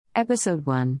Episode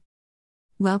 1.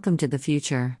 Welcome to the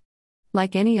future.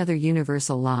 Like any other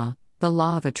universal law, the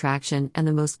law of attraction and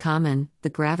the most common, the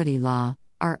gravity law,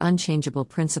 are unchangeable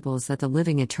principles that the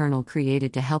living eternal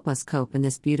created to help us cope in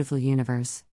this beautiful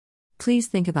universe. Please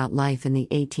think about life in the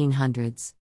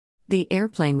 1800s. The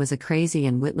airplane was a crazy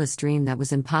and witless dream that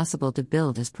was impossible to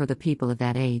build as per the people of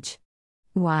that age.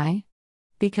 Why?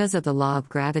 Because of the law of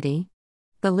gravity?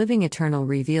 The living eternal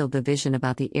revealed the vision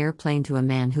about the airplane to a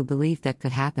man who believed that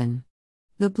could happen.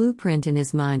 The blueprint in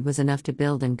his mind was enough to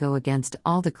build and go against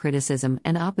all the criticism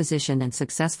and opposition and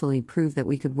successfully prove that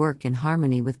we could work in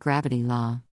harmony with gravity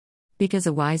law. Because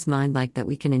a wise mind like that,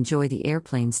 we can enjoy the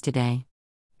airplanes today.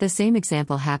 The same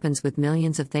example happens with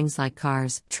millions of things like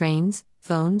cars, trains,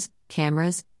 phones,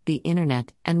 cameras, the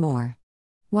internet, and more.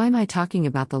 Why am I talking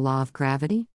about the law of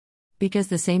gravity? Because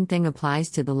the same thing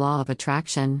applies to the law of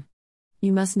attraction.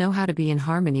 You must know how to be in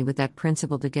harmony with that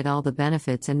principle to get all the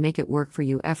benefits and make it work for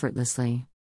you effortlessly.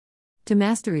 To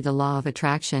master the law of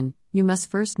attraction, you must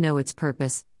first know its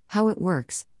purpose, how it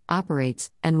works,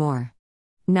 operates, and more.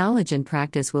 Knowledge and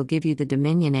practice will give you the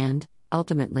dominion and,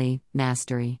 ultimately,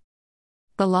 mastery.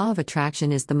 The law of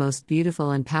attraction is the most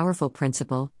beautiful and powerful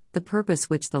principle, the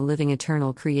purpose which the living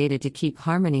eternal created to keep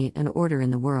harmony and order in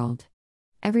the world.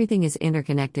 Everything is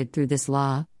interconnected through this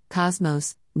law: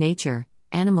 cosmos, nature,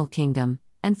 animal kingdom,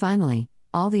 and finally,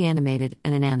 all the animated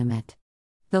and inanimate.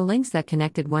 The links that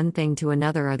connected one thing to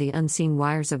another are the unseen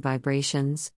wires of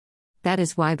vibrations. That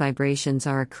is why vibrations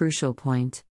are a crucial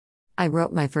point. I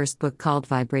wrote my first book called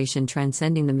Vibration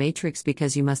Transcending the Matrix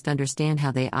because you must understand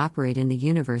how they operate in the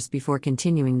universe before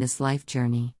continuing this life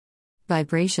journey.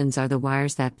 Vibrations are the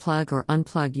wires that plug or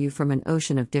unplug you from an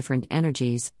ocean of different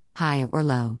energies, high or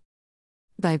low.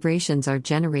 Vibrations are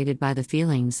generated by the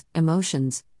feelings,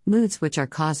 emotions, moods which are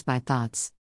caused by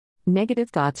thoughts.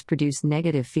 Negative thoughts produce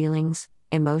negative feelings,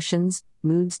 emotions,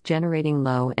 moods generating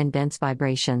low and dense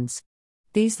vibrations.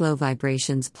 These low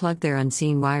vibrations plug their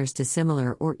unseen wires to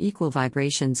similar or equal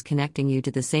vibrations, connecting you to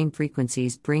the same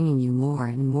frequencies, bringing you more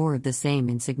and more of the same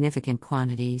in significant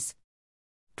quantities.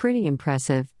 Pretty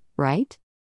impressive, right?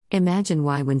 Imagine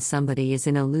why when somebody is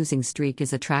in a losing streak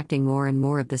is attracting more and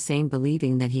more of the same,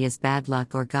 believing that he has bad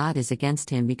luck or God is against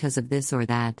him because of this or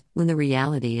that, when the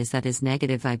reality is that his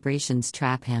negative vibrations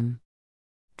trap him.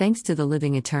 Thanks to the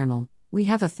living eternal, we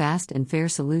have a fast and fair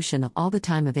solution all the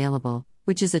time available,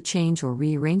 which is a change or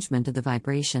rearrangement of the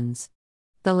vibrations.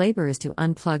 The labor is to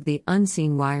unplug the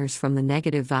unseen wires from the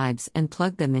negative vibes and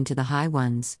plug them into the high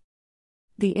ones.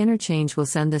 The interchange will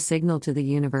send the signal to the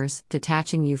universe,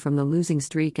 detaching you from the losing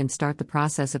streak and start the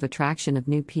process of attraction of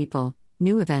new people,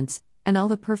 new events, and all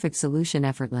the perfect solution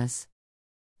effortless.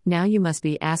 Now you must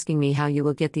be asking me how you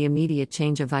will get the immediate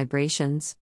change of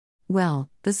vibrations. Well,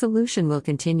 the solution will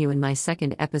continue in my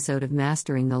second episode of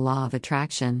Mastering the Law of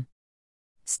Attraction.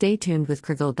 Stay tuned with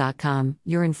Krigl.com,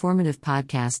 your informative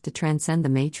podcast to transcend the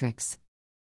matrix.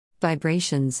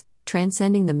 Vibrations,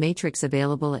 Transcending the Matrix,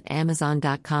 available at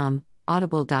Amazon.com,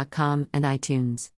 Audible.com, and iTunes.